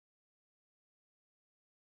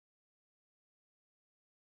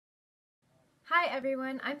Hi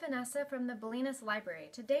everyone, I'm Vanessa from the Bolinas Library.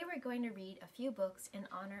 Today we're going to read a few books in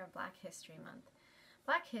honor of Black History Month.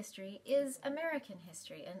 Black history is American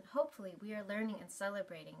history, and hopefully we are learning and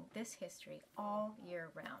celebrating this history all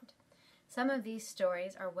year round. Some of these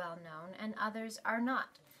stories are well known and others are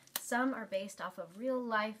not. Some are based off of real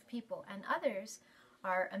life people and others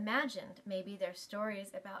are imagined. Maybe they're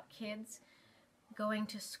stories about kids going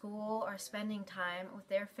to school or spending time with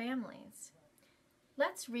their families.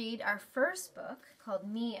 Let's read our first book, called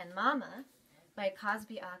Me and Mama, by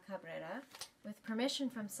Cozbi A. Cabrera, with permission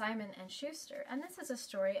from Simon and Schuster. And this is a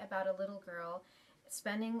story about a little girl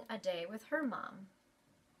spending a day with her mom.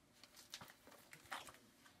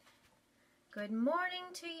 Good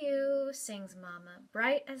morning to you, sings Mama,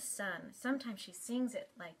 bright as sun. Sometimes she sings it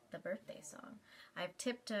like the birthday song. I've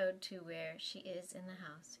tiptoed to where she is in the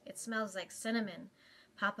house. It smells like cinnamon.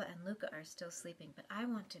 Papa and Luca are still sleeping, but I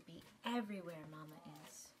want to be everywhere Mama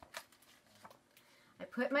is. I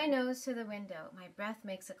put my nose to the window. My breath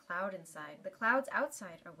makes a cloud inside. The clouds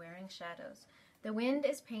outside are wearing shadows. The wind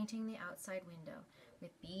is painting the outside window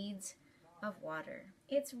with beads of water.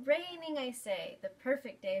 It's raining, I say. The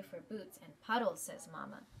perfect day for boots and puddles, says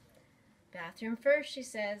Mama. Bathroom first, she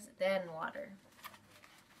says, then water.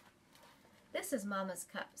 This is Mama's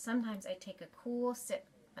cup. Sometimes I take a cool sip,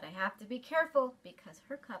 but I have to be careful because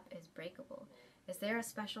her cup is breakable. Is there a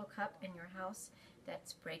special cup in your house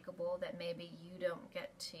that's breakable that maybe you don't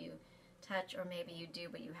get to touch, or maybe you do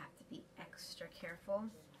but you have to be extra careful?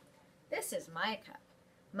 This is my cup.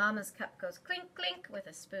 Mama's cup goes clink clink with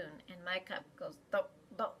a spoon, and my cup goes do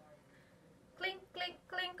do. Clink clink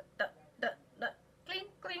clink do do do. Clink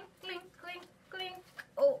clink clink clink clink.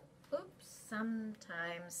 Oh, oops,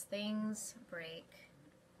 sometimes things break.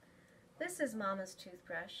 This is Mama's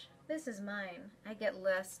toothbrush. This is mine. I get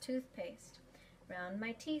less toothpaste. Round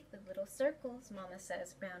my teeth with little circles, Mama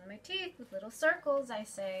says. Round my teeth with little circles, I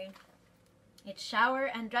say. It's shower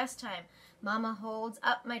and dress time. Mama holds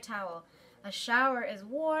up my towel. A shower is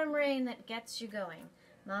warm rain that gets you going.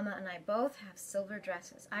 Mama and I both have silver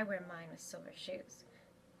dresses. I wear mine with silver shoes.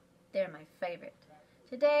 They're my favorite.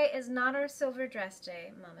 Today is not our silver dress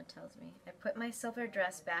day, Mama tells me. I put my silver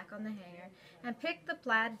dress back on the hanger and pick the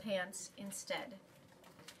plaid pants instead.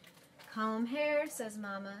 Comb hair, says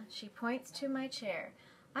Mama. She points to my chair.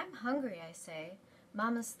 I'm hungry, I say.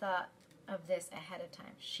 Mama's thought of this ahead of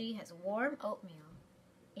time. She has warm oatmeal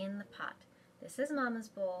in the pot. This is Mama's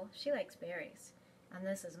bowl. She likes berries. And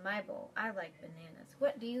this is my bowl. I like bananas.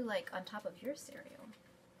 What do you like on top of your cereal?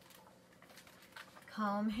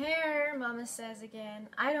 Comb hair, Mama says again.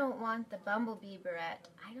 I don't want the bumblebee barrette.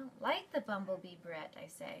 I don't like the bumblebee barrette, I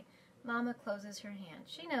say. Mama closes her hand.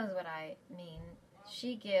 She knows what I mean.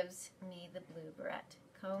 She gives me the blue barrette.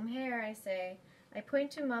 Comb hair, I say. I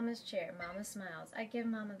point to Mama's chair. Mama smiles. I give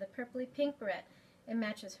Mama the purpley pink barrette. It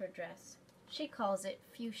matches her dress. She calls it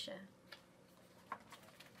fuchsia.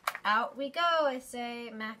 Out we go, I say.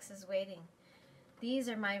 Max is waiting. These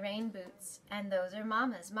are my rain boots, and those are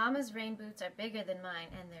Mama's. Mama's rain boots are bigger than mine,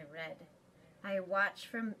 and they're red. I watch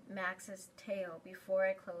from Max's tail before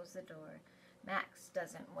I close the door. Max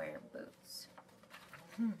doesn't wear boots.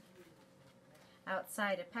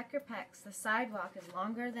 Outside, a pecker pecks. The sidewalk is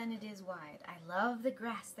longer than it is wide. I love the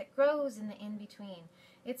grass that grows in the in-between.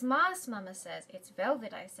 It's moss, Mama says. It's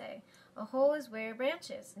velvet, I say. A hole is where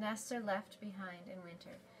branches. Nests are left behind in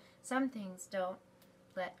winter. Some things don't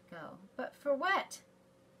let go. But for what?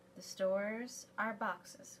 The stores are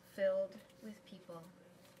boxes filled with people.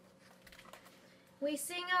 We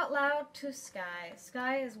sing out loud to sky.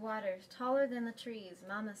 Sky is water, taller than the trees.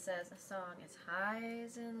 Mama says a song is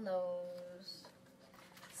highs and lows.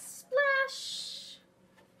 Splash!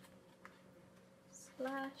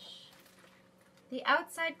 Splash. The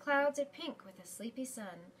outside clouds are pink with a sleepy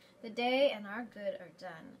sun. The day and our good are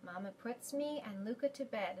done. Mama puts me and Luca to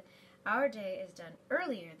bed. Our day is done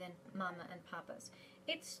earlier than Mama and Papa's.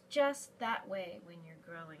 It's just that way when you're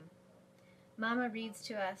growing. Mama reads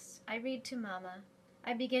to us. I read to Mama.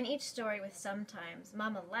 I begin each story with sometimes.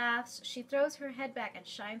 Mama laughs. She throws her head back and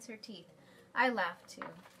shines her teeth. I laugh too.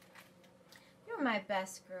 You're my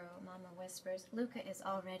best girl, Mama whispers. Luca is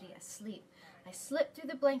already asleep. I slip through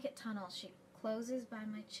the blanket tunnel. She closes by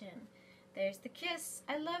my chin. There's the kiss.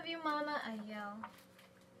 I love you, Mama, I yell.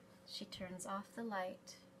 She turns off the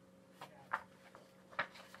light.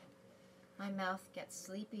 My mouth gets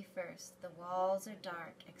sleepy first. The walls are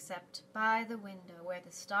dark, except by the window where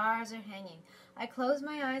the stars are hanging. I close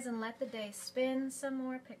my eyes and let the day spin some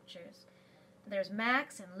more pictures. There's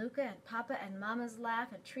Max and Luca and Papa and Mama's laugh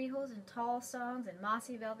and treeholes and tall songs and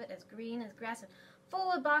mossy velvet as green as grass and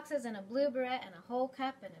full of boxes and a blue barrette and a whole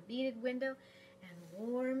cup and a beaded window and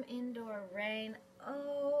warm indoor rain.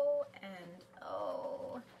 Oh, and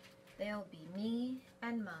oh, they'll be me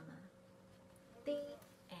and Mama. The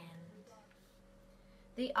end.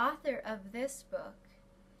 The author of this book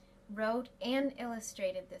wrote and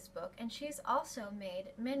illustrated this book, and she's also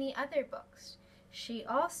made many other books. She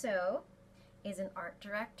also is an art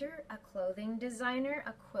director, a clothing designer,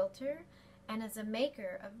 a quilter, and is a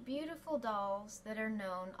maker of beautiful dolls that are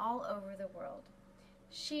known all over the world.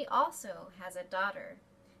 She also has a daughter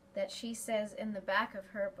that she says in the back of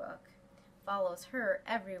her book follows her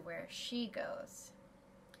everywhere she goes.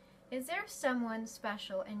 Is there someone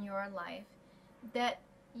special in your life that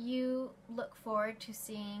you look forward to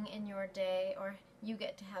seeing in your day, or you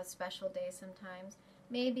get to have special days sometimes?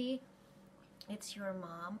 Maybe it's your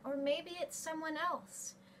mom, or maybe it's someone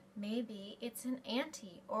else. Maybe it's an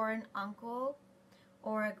auntie or an uncle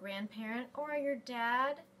or a grandparent or your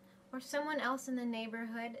dad or someone else in the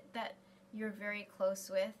neighborhood that you're very close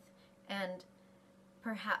with, and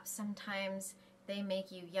perhaps sometimes they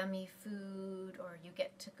make you yummy food, or you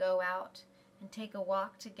get to go out and take a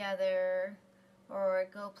walk together or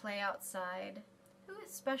go play outside. Who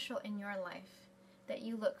is special in your life that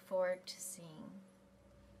you look forward to seeing?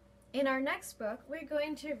 In our next book, we're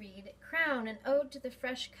going to read Crown, an Ode to the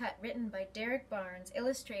Fresh Cut, written by Derrick Barnes,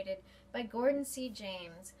 illustrated by Gordon C.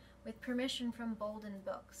 James, with permission from Bolden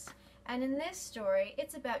Books. And in this story,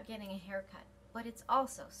 it's about getting a haircut, but it's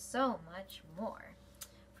also so much more.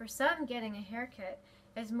 For some, getting a haircut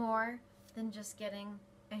is more than just getting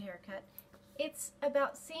a haircut. It's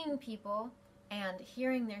about seeing people and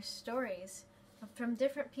hearing their stories from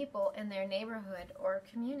different people in their neighborhood or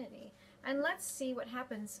community. And let's see what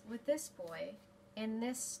happens with this boy in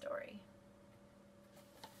this story.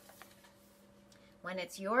 When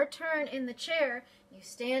it's your turn in the chair, you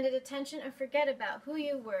stand at attention and forget about who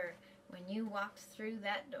you were when you walked through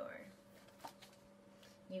that door.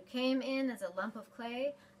 You came in as a lump of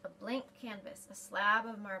clay, a blank canvas, a slab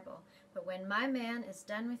of marble. But when my man is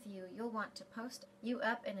done with you, you'll want to post you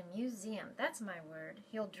up in a museum. That's my word.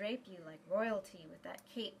 He'll drape you like royalty with that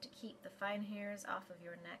cape to keep the fine hairs off of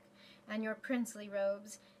your neck and your princely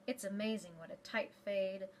robes. It's amazing what a tight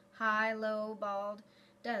fade, high, low, bald,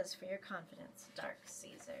 does for your confidence, Dark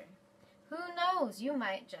Caesar. Who knows, you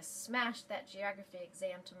might just smash that geography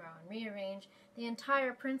exam tomorrow and rearrange the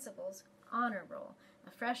entire principal's honor roll.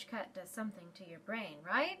 A fresh cut does something to your brain,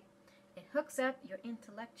 right? It hooks up your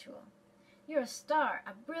intellectual. You're a star,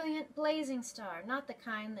 a brilliant, blazing star, not the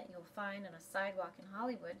kind that you'll find on a sidewalk in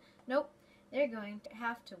Hollywood. Nope, they're going to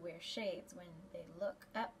have to wear shades when they look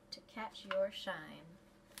up to catch your shine.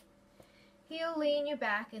 He'll lean you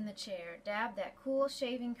back in the chair, dab that cool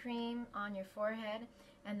shaving cream on your forehead,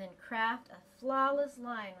 and then craft a flawless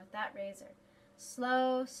line with that razor.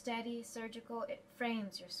 Slow, steady, surgical, it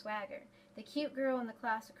frames your swagger. The cute girl in the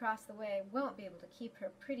class across the way won't be able to keep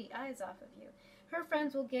her pretty eyes off of you. Her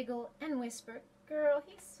friends will giggle and whisper, "Girl,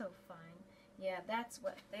 he's so fine." Yeah, that's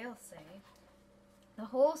what they'll say. The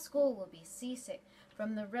whole school will be seasick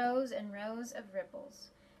from the rows and rows of ripples.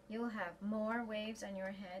 You'll have more waves on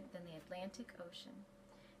your head than the Atlantic Ocean.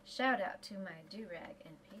 Shout out to my do-rag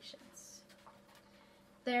and patience.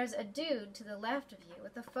 There's a dude to the left of you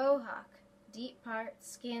with a faux hawk, deep part,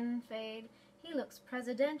 skin fade. He looks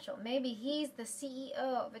presidential. Maybe he's the CEO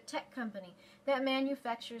of a tech company that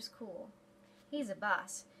manufactures cool. He's a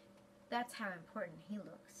boss. That's how important he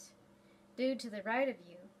looks. Dude to the right of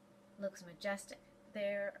you looks majestic.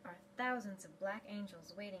 There are thousands of black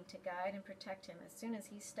angels waiting to guide and protect him as soon as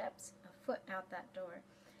he steps a foot out that door.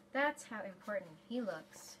 That's how important he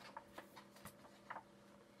looks.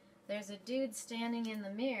 There's a dude standing in the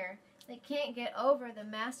mirror that can't get over the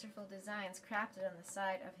masterful designs crafted on the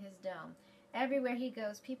side of his dome. Everywhere he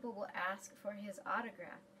goes, people will ask for his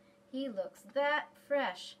autograph. He looks that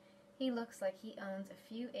fresh. He looks like he owns a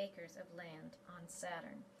few acres of land on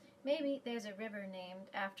Saturn. Maybe there's a river named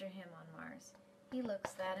after him on Mars. He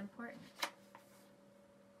looks that important.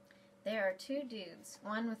 There are two dudes,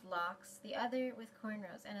 one with locks, the other with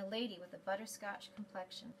cornrows, and a lady with a butterscotch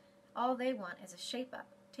complexion. All they want is a shape-up,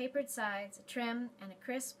 tapered sides, a trim, and a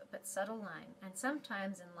crisp but subtle line. And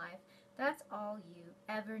sometimes in life, that's all you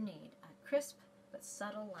ever need, a crisp but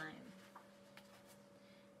subtle line.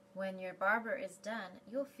 When your barber is done,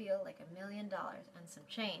 you'll feel like $1 million and some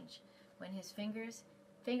change. When his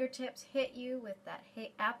fingertips hit you with that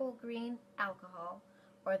apple green alcohol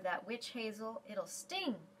or that witch hazel, it'll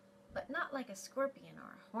sting, but not like a scorpion or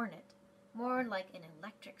a hornet, more like an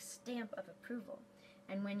electric stamp of approval.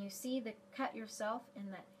 And when you see the cut yourself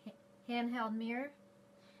in that handheld mirror,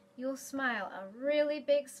 you'll smile, a really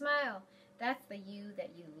big smile. That's the you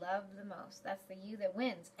that you love the most. That's the you that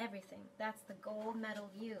wins everything. That's the gold medal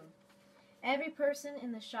you. Every person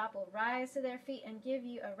in the shop will rise to their feet and give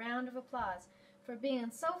you a round of applause for being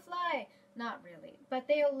so fly. Not really, but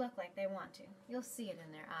they'll look like they want to. You'll see it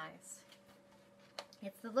in their eyes.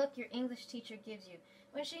 It's the look your English teacher gives you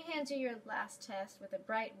when she hands you your last test with a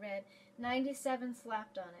bright red 97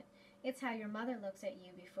 slapped on it. It's how your mother looks at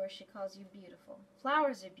you before she calls you beautiful.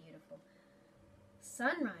 Flowers are beautiful.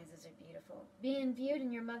 Sunrises are beautiful. Being viewed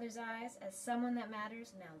in your mother's eyes as someone that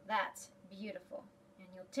matters, now that's beautiful. And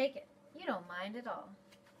you'll take it. You don't mind at all.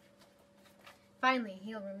 Finally,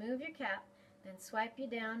 he'll remove your cap, then swipe you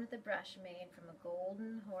down with a brush made from a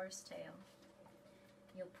golden horse tail.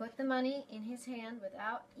 You'll put the money in his hand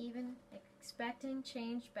without even expecting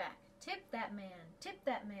change back. Tip that man. Tip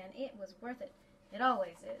that man. It was worth it. It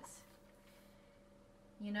always is.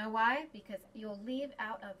 You know why? Because you'll leave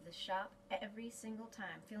out of the shop every single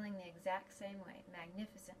time feeling the exact same way.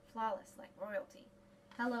 Magnificent, flawless, like royalty.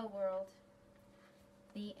 Hello, world.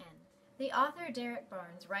 The end. The author Derrick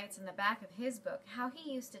Barnes writes in the back of his book how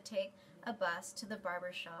he used to take a bus to the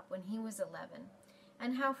barber shop when he was 11,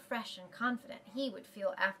 and how fresh and confident he would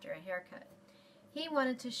feel after a haircut. He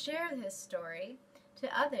wanted to share his story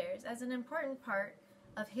to others as an important part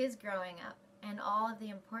of his growing up and all of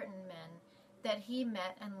the important men that he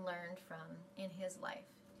met and learned from in his life.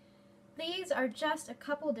 These are just a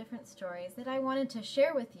couple different stories that I wanted to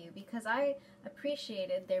share with you because I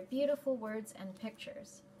appreciated their beautiful words and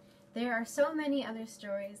pictures. There are so many other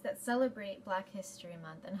stories that celebrate Black History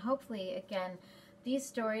Month, and hopefully, again, these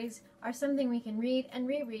stories are something we can read and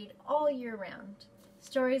reread all year round.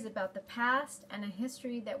 Stories about the past and a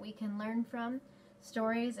history that we can learn from.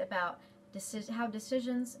 Stories about how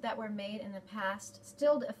decisions that were made in the past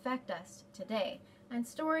still affect us today. And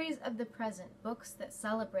stories of the present, books that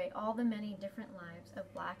celebrate all the many different lives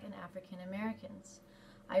of Black and African Americans.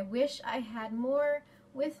 I wish I had more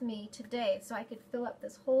with me today so I could fill up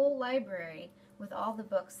this whole library with all the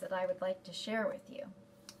books that I would like to share with you.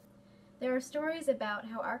 There are stories about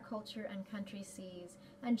how our culture and country sees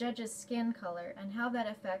and judges skin color and how that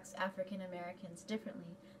affects African Americans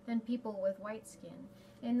differently than people with white skin.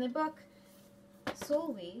 In the book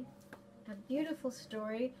Sulwe, a beautiful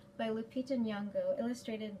story by Lupita Nyong-o,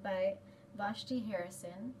 illustrated by Vashti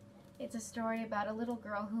Harrison. It's a story about a little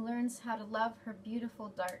girl who learns how to love her beautiful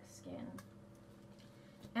dark skin.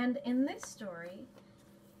 And in this story,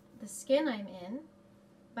 The Skin I'm In,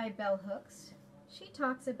 by Bell Hooks, she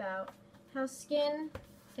talks about how skin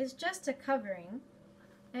is just a covering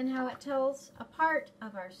and how it tells a part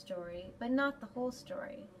of our story, but not the whole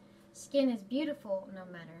story. Skin is beautiful no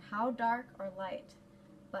matter how dark or light,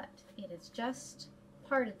 but it is just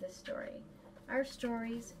part of the story. Our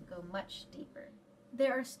stories go much deeper.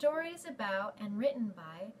 There are stories about and written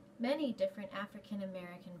by many different African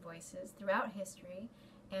American voices throughout history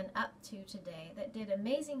and up to today that did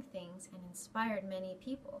amazing things and inspired many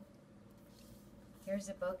people. Here's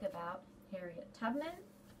a book about Harriet Tubman.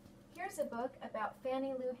 Here's a book about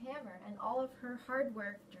Fannie Lou Hamer and all of her hard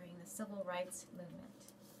work during the Civil Rights Movement.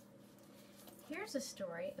 Here's a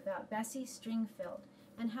story about Bessie Stringfield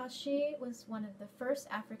and how she was one of the first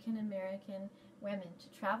African American women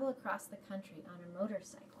to travel across the country on a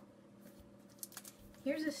motorcycle.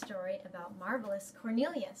 Here's a story about Marvelous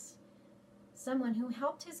Cornelius, someone who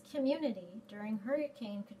helped his community during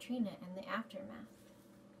Hurricane Katrina and the aftermath.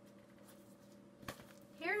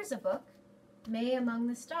 Here's a book, Mae Among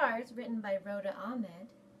the Stars, written by Roda Ahmed,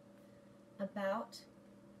 about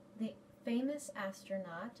the famous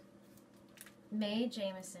astronaut Mae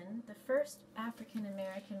Jemison, the first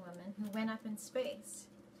African-American woman who went up in space.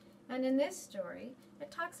 And in this story, it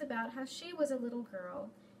talks about how she was a little girl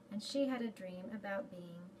and she had a dream about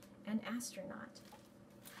being an astronaut.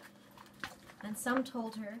 And some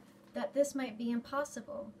told her that this might be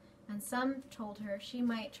impossible, and some told her she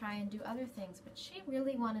might try and do other things, but she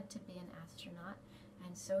really wanted to be an astronaut,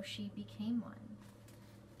 and so she became one.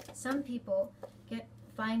 Some people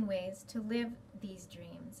find ways to live these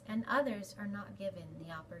dreams, and others are not given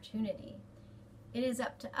the opportunity. It is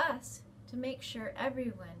up to us to make sure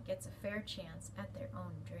everyone gets a fair chance at their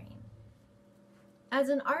own dream. As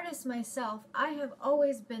an artist myself, I have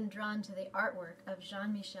always been drawn to the artwork of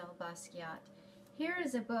Jean-Michel Basquiat. Here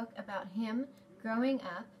is a book about him growing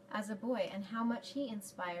up as a boy and how much he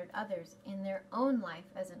inspired others in their own life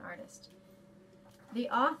as an artist. The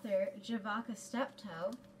author, Javaka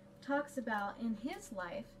Steptoe, talks about in his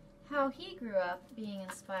life how he grew up being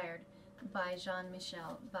inspired by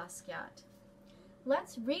Jean-Michel Basquiat.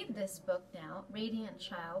 Let's read this book now, Radiant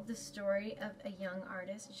Child, the story of a young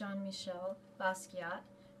artist, Jean-Michel Basquiat,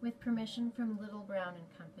 with permission from Little Brown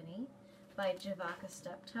and Company, by Javaka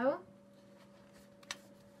Steptoe.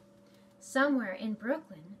 Somewhere in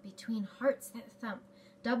Brooklyn, between hearts that thump,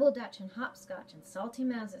 double Dutch and hopscotch and salty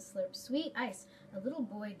mouths that slurp sweet ice, a little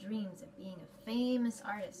boy dreams of being a famous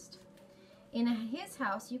artist. In his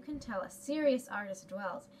house, you can tell a serious artist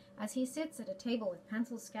dwells. As he sits at a table with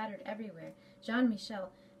pencils scattered everywhere, Jean-Michel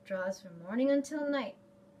draws from morning until night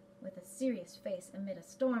with a serious face amid a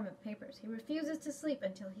storm of papers. He refuses to sleep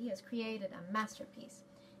until he has created a masterpiece.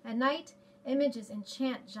 At night, images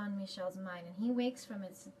enchant Jean-Michel's mind, and he wakes from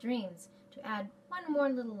his dreams to add one more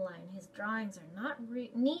little line. His drawings are not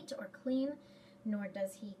neat or clean, nor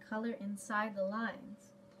does he color inside the lines.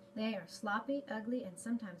 They are sloppy, ugly, and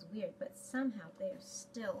sometimes weird, but somehow they are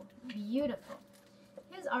still beautiful.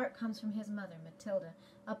 His art comes from his mother, Matilda,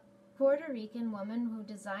 a Puerto Rican woman who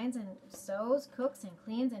designs and sews, cooks and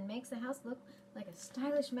cleans, and makes the house look like a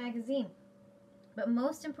stylish magazine. But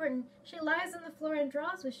most important, she lies on the floor and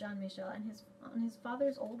draws with Jean-Michel on his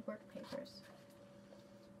father's old work papers.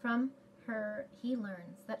 From her, he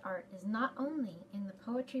learns that art is not only in the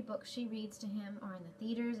poetry books she reads to him or in the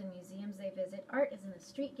theaters and museums they visit. Art is in the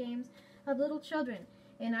street games of little children,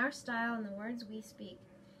 in our style and the words we speak.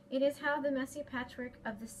 It is how the messy patchwork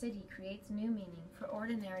of the city creates new meaning for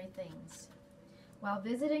ordinary things. While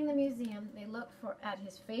visiting the museum, they look at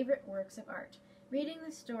his favorite works of art, reading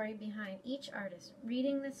the story behind each artist,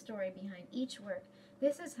 reading the story behind each work.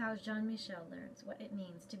 This is how Jean-Michel learns what it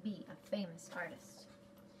means to be a famous artist.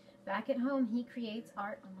 Back at home, he creates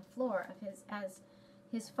art on the floor as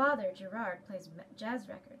his father, Gerard, plays jazz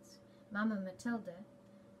records. Mama Matilda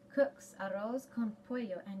cooks arroz con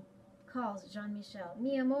pollo and calls Jean-Michel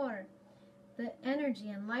mi amor. The energy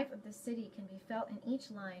and life of the city can be felt in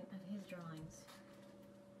each line of his drawings.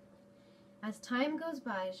 As time goes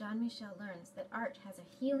by, Jean-Michel learns that art has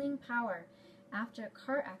a healing power. After a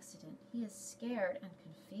car accident, he is scared and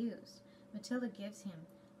confused. Matilda gives him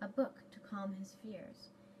a book to calm his fears.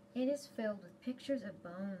 It is filled with pictures of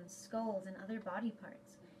bones, skulls, and other body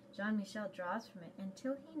parts. Jean-Michel draws from it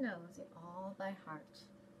until he knows it all by heart.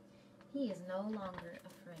 He is no longer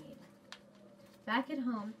afraid. Back at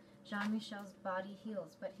home, Jean-Michel's body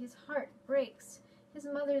heals, but his heart breaks. His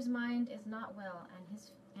mother's mind is not well,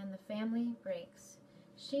 and the family breaks.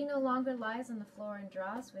 She no longer lies on the floor and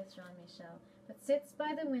draws with Jean-Michel, but sits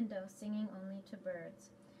by the window singing only to birds.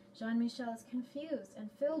 Jean-Michel is confused and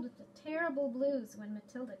filled with the terrible blues when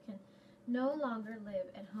Matilda can no longer live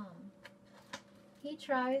at home. He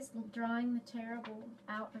tries drawing the terrible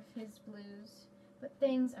out of his blues, but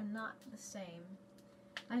things are not the same.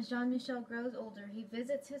 As Jean-Michel grows older, he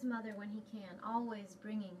visits his mother when he can, always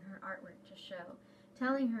bringing her artwork to show,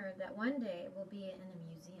 telling her that one day it will be in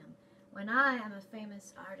a museum, when I am a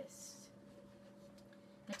famous artist.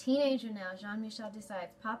 A teenager now, Jean-Michel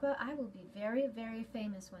decides, Papa, I will be very, very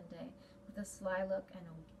famous one day. With a sly look and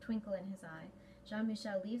a twinkle in his eye,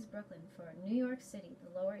 Jean-Michel leaves Brooklyn for New York City,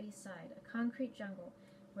 the Lower East Side, a concrete jungle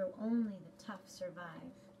where only the tough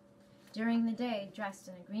survive. During the day, dressed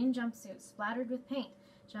in a green jumpsuit splattered with paint,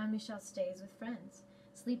 Jean-Michel stays with friends,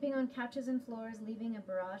 sleeping on couches and floors, leaving a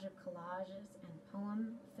barrage of collages and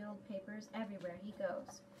poem-filled papers everywhere he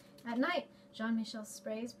goes. At night, Jean-Michel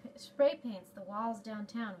spray paints the walls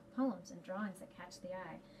downtown with poems and drawings that catch the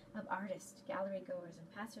eye of artists, gallery goers,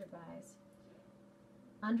 and passerbys.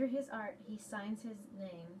 Under his art, he signs his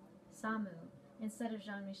name, Samu, instead of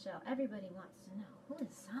Jean-Michel. Everybody wants to know, who is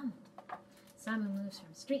Samu? Samu moves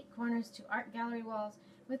from street corners to art gallery walls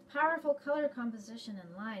with powerful color composition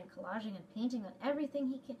and line, collaging and painting on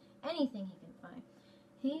anything he can find.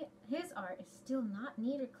 His art is still not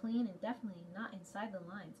neat or clean and definitely not inside the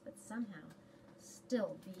lines, but somehow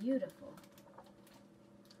still beautiful.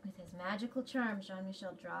 With his magical charm,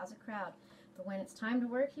 Jean-Michel draws a crowd, but when it's time to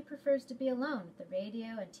work, he prefers to be alone with the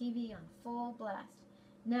radio and TV on full blast.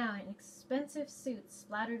 Now, in expensive suits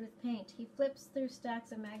splattered with paint, he flips through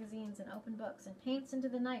stacks of magazines and open books and paints into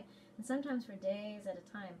the night, and sometimes for days at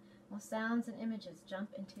a time, while sounds and images jump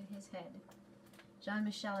into his head.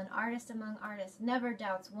 Jean-Michel, an artist among artists, never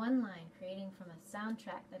doubts one line, creating from a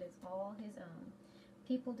soundtrack that is all his own.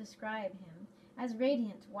 People describe him as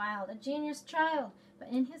radiant, wild, a genius child, but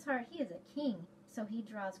in his heart he is a king, so he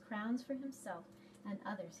draws crowns for himself and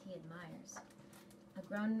others he admires. A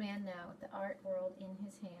grown man now with the art world in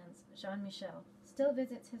his hands, Jean-Michel still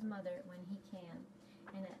visits his mother when he can,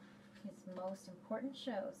 and at his most important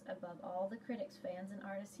shows, above all the critics, fans, and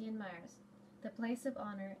artists he admires, the place of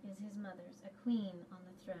honor is his mother's, a queen on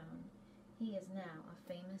the throne. He is now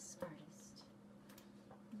a famous artist.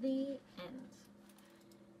 The end.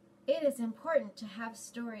 It is important to have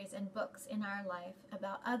stories and books in our life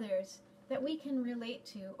about others that we can relate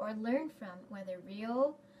to or learn from, whether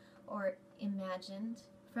real or imagined,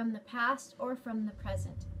 from the past or from the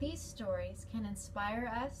present. These stories can inspire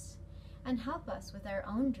us and help us with our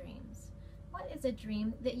own dreams. What is a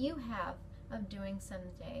dream that you have of doing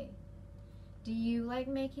someday? Do you like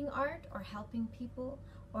making art or helping people?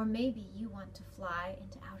 Or maybe you want to fly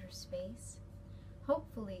into outer space?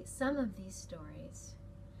 Hopefully, some of these stories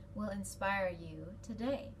will inspire you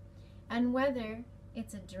today. And whether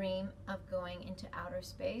it's a dream of going into outer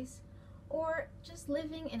space or just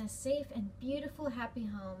living in a safe and beautiful, happy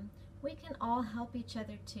home, we can all help each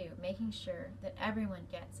other too, making sure that everyone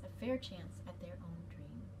gets a fair chance at their own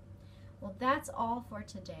dream. Well, that's all for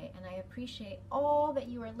today, and I appreciate all that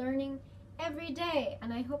you are learning every day,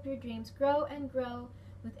 and I hope your dreams grow and grow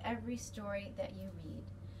with every story that you read.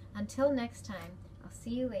 Until next time, I'll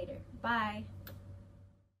see you later. Bye.